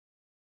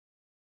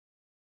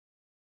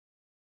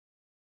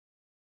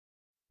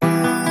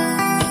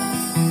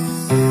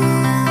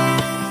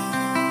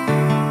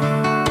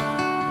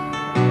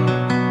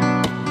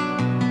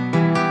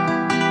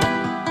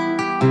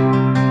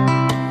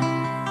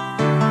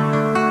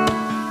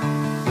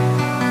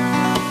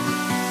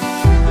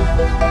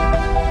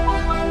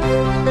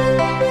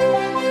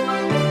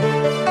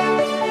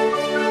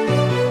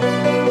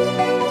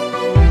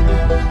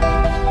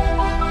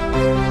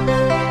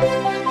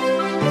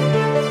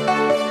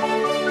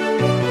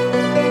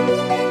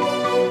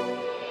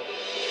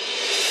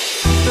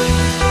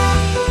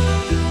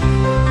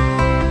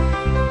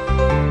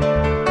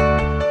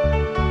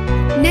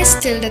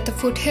Nestled at the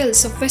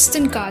foothills of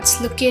Western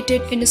Ghats,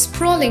 located in a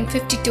sprawling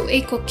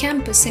 52-acre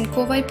campus in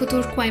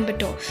Coimbatore,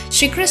 Coimbatore,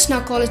 Sri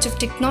Krishna College of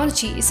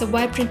Technology is a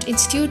vibrant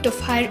institute of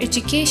higher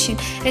education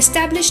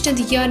established in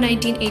the year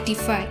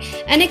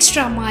 1985. An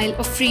extra mile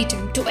of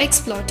freedom to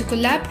explore, to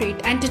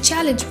collaborate and to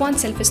challenge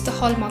oneself is the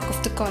hallmark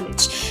of the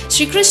college.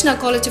 Sri Krishna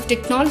College of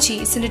Technology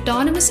is an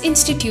autonomous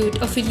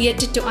institute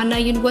affiliated to Anna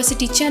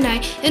University,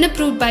 Chennai and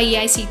approved by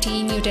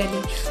AICTE, New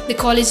Delhi. The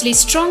college lays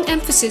strong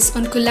emphasis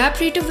on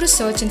collaborative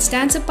research and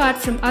stands apart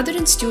from other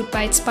institutes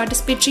by its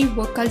participatory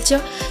work culture,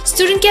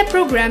 student care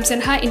programs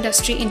and high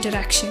industry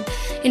interaction.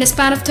 In a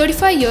span of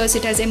 35 years,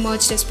 it has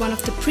emerged as one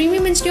of the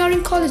premium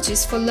engineering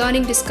colleges for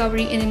learning,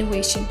 discovery and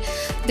innovation.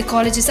 The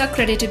college is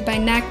accredited by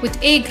NAAC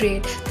with A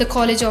grade. The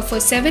college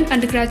offers 7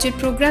 undergraduate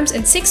programs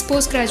and 6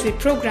 postgraduate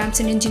programs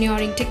in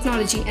engineering,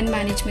 technology and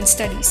management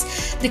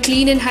studies. The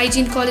clean and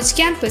hygiene college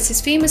campus is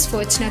famous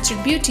for its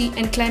natural beauty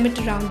and climate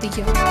around the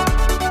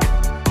year.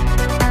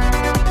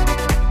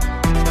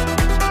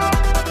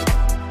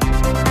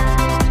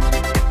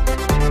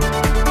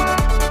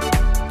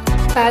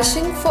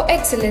 Passion for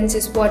excellence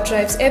is what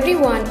drives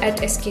everyone at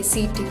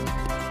SKCT.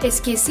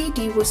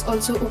 SKCT was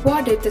also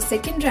awarded the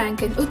second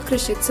rank in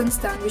Utkrishit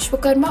Sansthan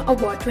Vishwakarma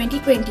Award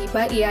 2020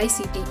 by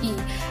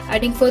AICTE.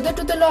 Adding further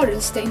to the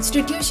laurels, the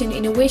Institution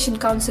Innovation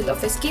Council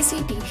of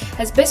SKCT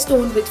has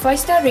bestowed with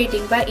 5-star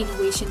rating by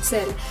Innovation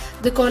Cell.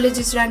 The college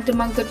is ranked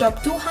among the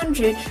top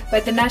 200 by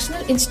the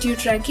National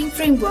Institute Ranking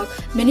Framework,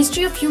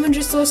 Ministry of Human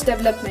Resource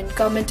Development,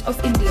 Government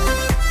of India.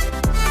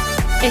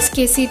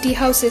 SKCT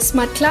houses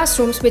smart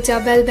classrooms which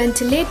are well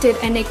ventilated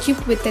and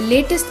equipped with the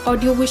latest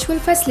audio-visual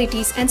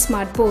facilities and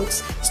smart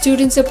boards.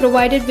 Students are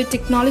provided with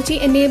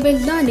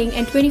technology-enabled learning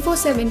and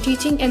 24/7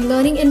 teaching and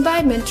learning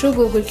environment through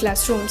Google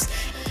Classrooms.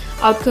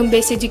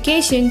 Outcome-based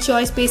education,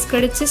 choice-based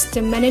credit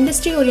system, and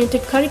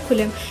industry-oriented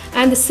curriculum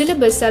and the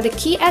syllabus are the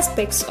key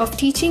aspects of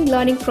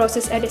teaching-learning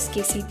process at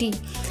SKCT.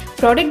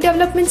 Product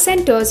development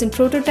centers and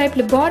prototype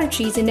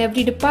laboratories in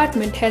every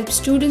department help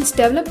students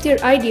develop their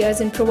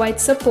ideas and provide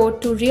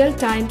support to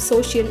real-time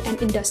social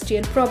and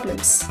industrial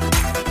problems.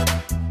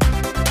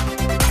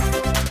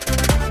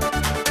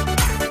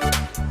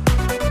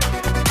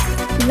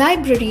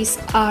 Libraries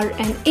are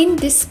an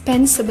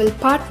indispensable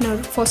partner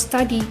for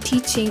study,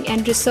 teaching,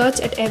 and research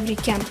at every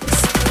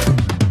campus.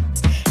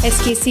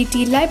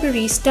 SKCT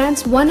Library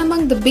stands one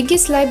among the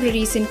biggest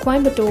libraries in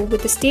Coimbatore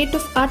with the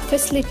state-of-art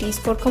facilities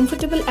for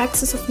comfortable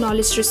access of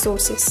knowledge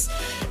resources.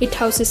 It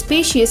houses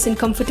spacious and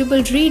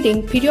comfortable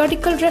reading,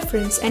 periodical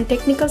reference, and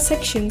technical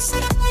sections.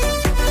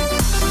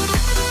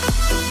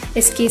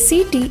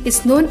 SKCT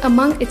is known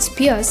among its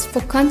peers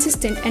for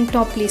consistent and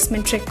top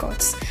placement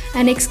records.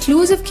 An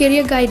exclusive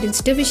career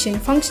guidance division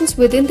functions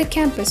within the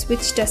campus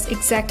which does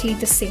exactly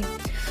the same.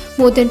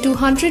 More than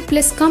 200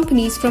 plus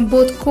companies from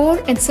both core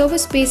and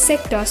service-based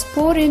sectors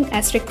pour in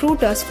as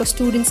recruiters for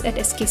students at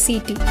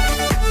SKCT.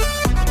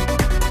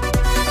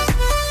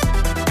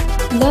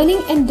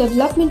 Learning and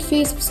development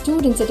phase of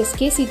students at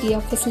SKCT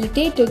are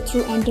facilitated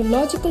through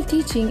andragogical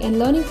teaching and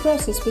learning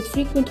process with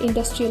frequent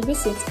industrial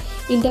visits,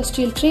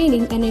 industrial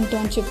training and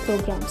internship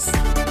programs.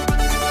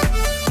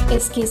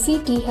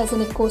 SKCT has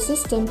an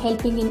ecosystem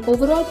helping in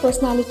overall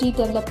personality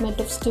development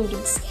of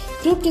students.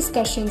 Group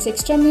discussions,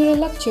 extramural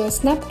lectures,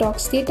 snap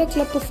talks, theatre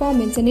club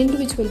performance and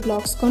individual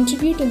blogs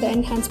contribute in the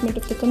enhancement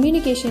of the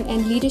communication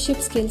and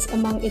leadership skills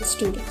among its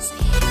students.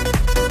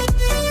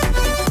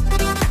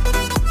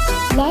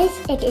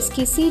 Life at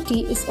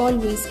SKCT is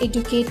always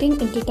educating,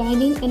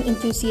 entertaining and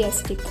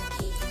enthusiastic.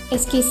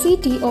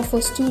 SKCT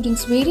offers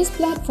students various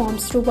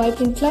platforms through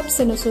vibrant clubs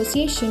and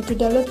associations to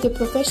develop their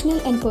professional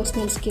and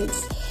personal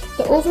skills.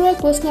 The overall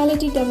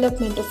personality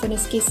development of an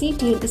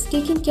SKCT is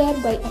taken care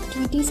by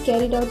activities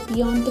carried out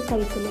beyond the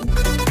curriculum.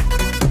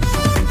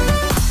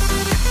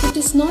 It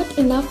is not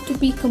enough to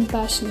be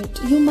compassionate,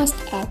 you must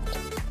act.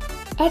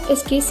 At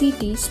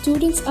SKCT,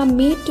 students are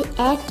made to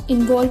act,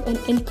 involve and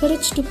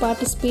encouraged to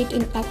participate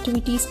in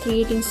activities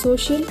creating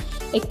social,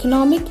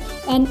 economic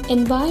and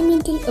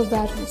environmental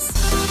awareness.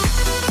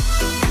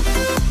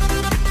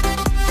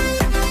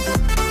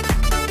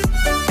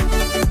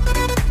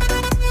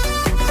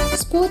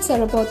 Sports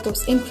are about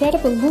those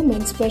incredible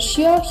moments where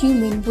sheer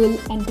human will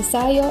and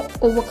desire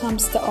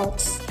overcomes the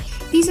odds.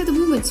 These are the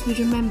moments we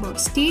remember.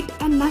 State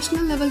and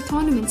national level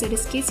tournaments at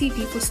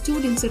SKCT for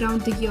students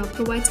around the year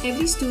provides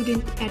every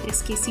student at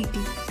SKCT.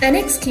 An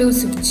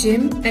exclusive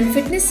gym and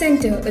fitness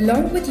center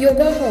along with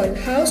yoga hall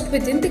housed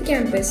within the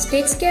campus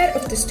takes care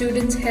of the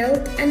students'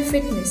 health and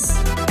fitness.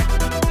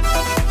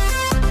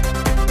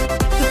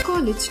 The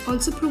college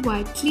also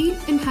provides clean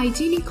and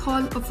hygienic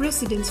hall of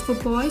residence for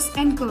boys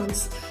and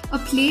girls, a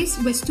place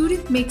where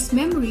student makes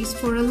memories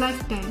for a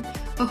lifetime,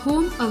 a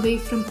home away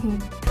from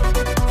home.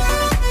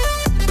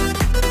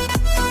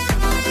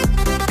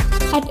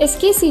 At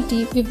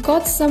SKCT, we've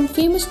got some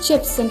famous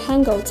chefs and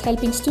hangouts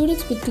helping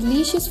students with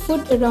delicious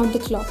food around the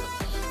clock.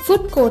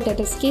 Food court at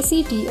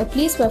SKCT, a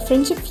place where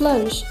friendship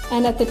flourish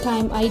and at the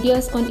time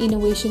ideas on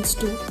innovations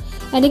too.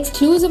 An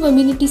exclusive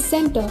amenity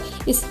center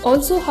is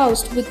also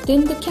housed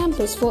within the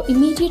campus for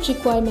immediate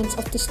requirements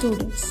of the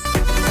students.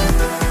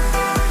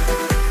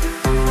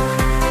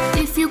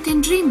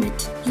 can dream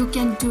it, you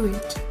can do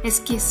it.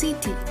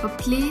 SKCT, a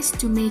place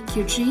to make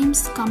your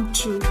dreams come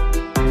true.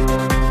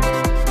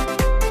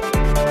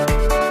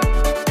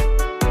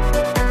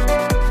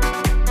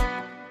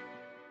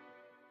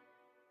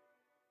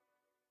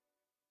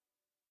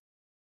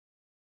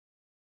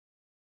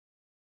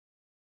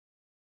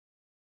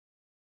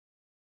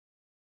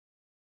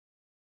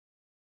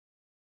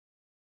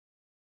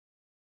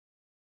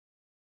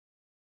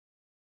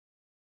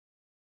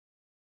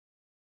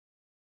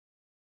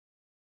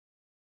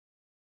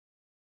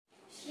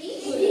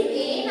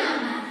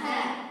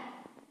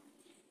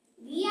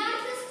 We are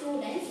the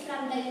students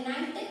from the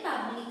United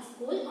Public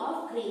School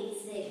of Grade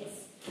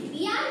 6.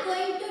 We are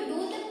going to do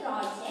the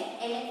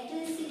project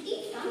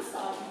Electricity from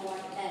Salt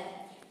Water.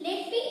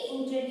 Let me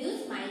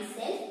introduce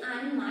myself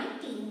and my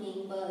team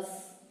members.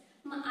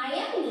 I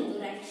am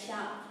MIDHURAKKSHA.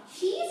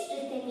 She is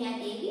Ritanya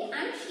Devi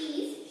and she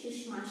is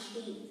Shushma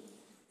Shri.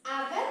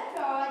 Our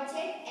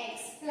project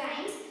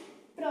explains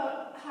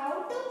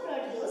how to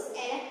produce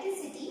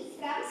electricity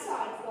from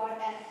salt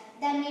water.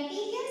 The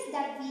materials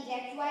that we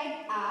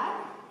required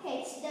are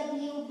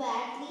HW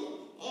battery,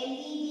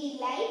 LED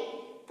light,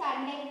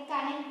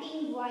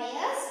 connecting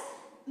wires,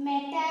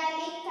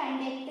 metallic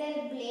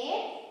conductor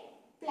blade,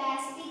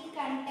 plastic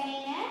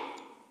container,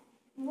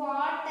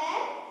 water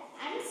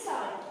and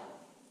salt.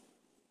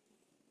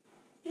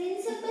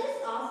 Principles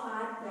of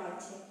our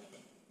project.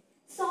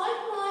 Salt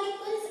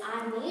molecules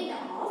are made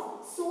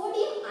of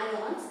sodium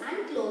ions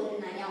and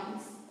chlorine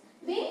ions.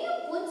 When you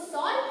put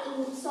salt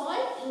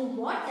in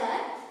water,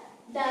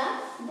 the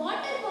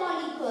water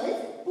molecules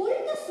pull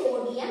the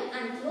sodium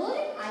and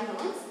chlorine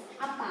ions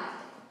apart.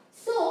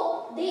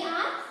 So, they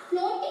are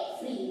floating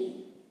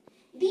freely.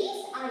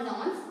 These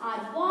ions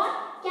are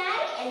what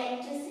carry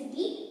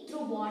electricity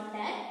through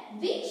water,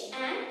 which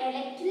an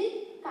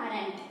electric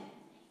current.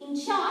 In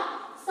short,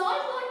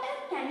 salt water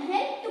can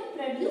help to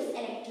produce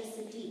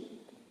electricity.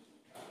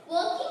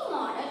 Working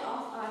model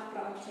of our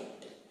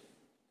project.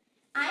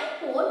 I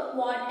pour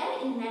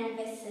water in a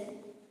vessel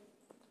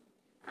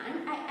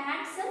and I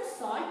add some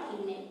salt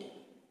in it.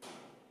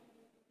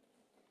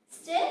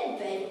 Stir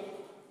well.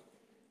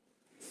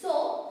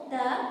 So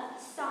the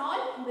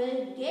salt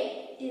will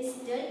get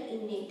distilled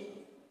in it.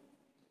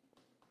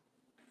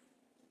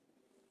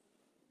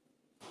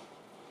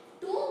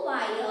 Two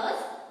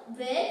wires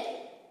with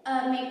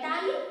a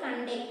metallic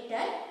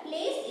conductor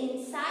placed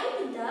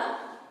inside the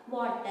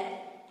water.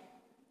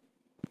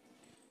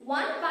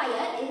 One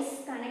wire is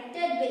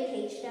connected with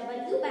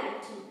HW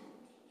battery.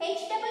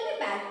 HW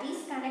battery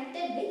is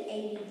connected with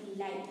LED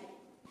light.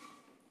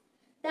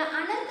 The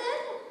another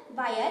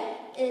wire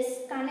is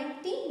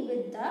connecting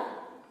with the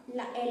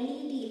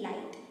LED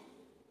light.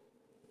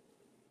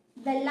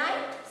 The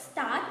light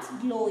starts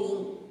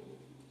glowing.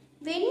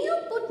 When you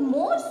put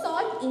more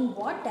salt in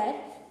water,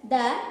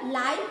 the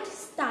light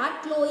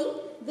starts glowing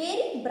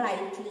very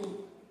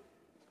brightly.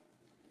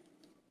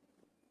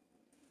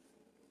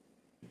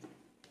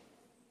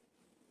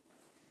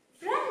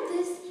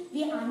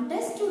 We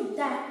understood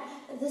that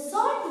the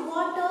salt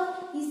water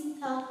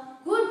is a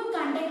good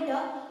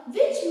conductor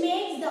which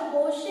makes the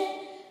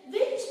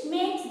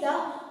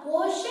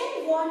ocean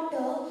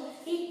water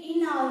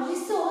in our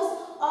resource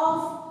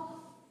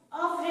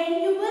of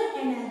renewable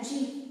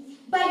energy.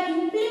 By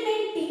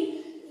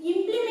implementing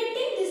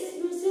this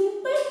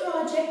simple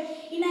project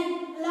in a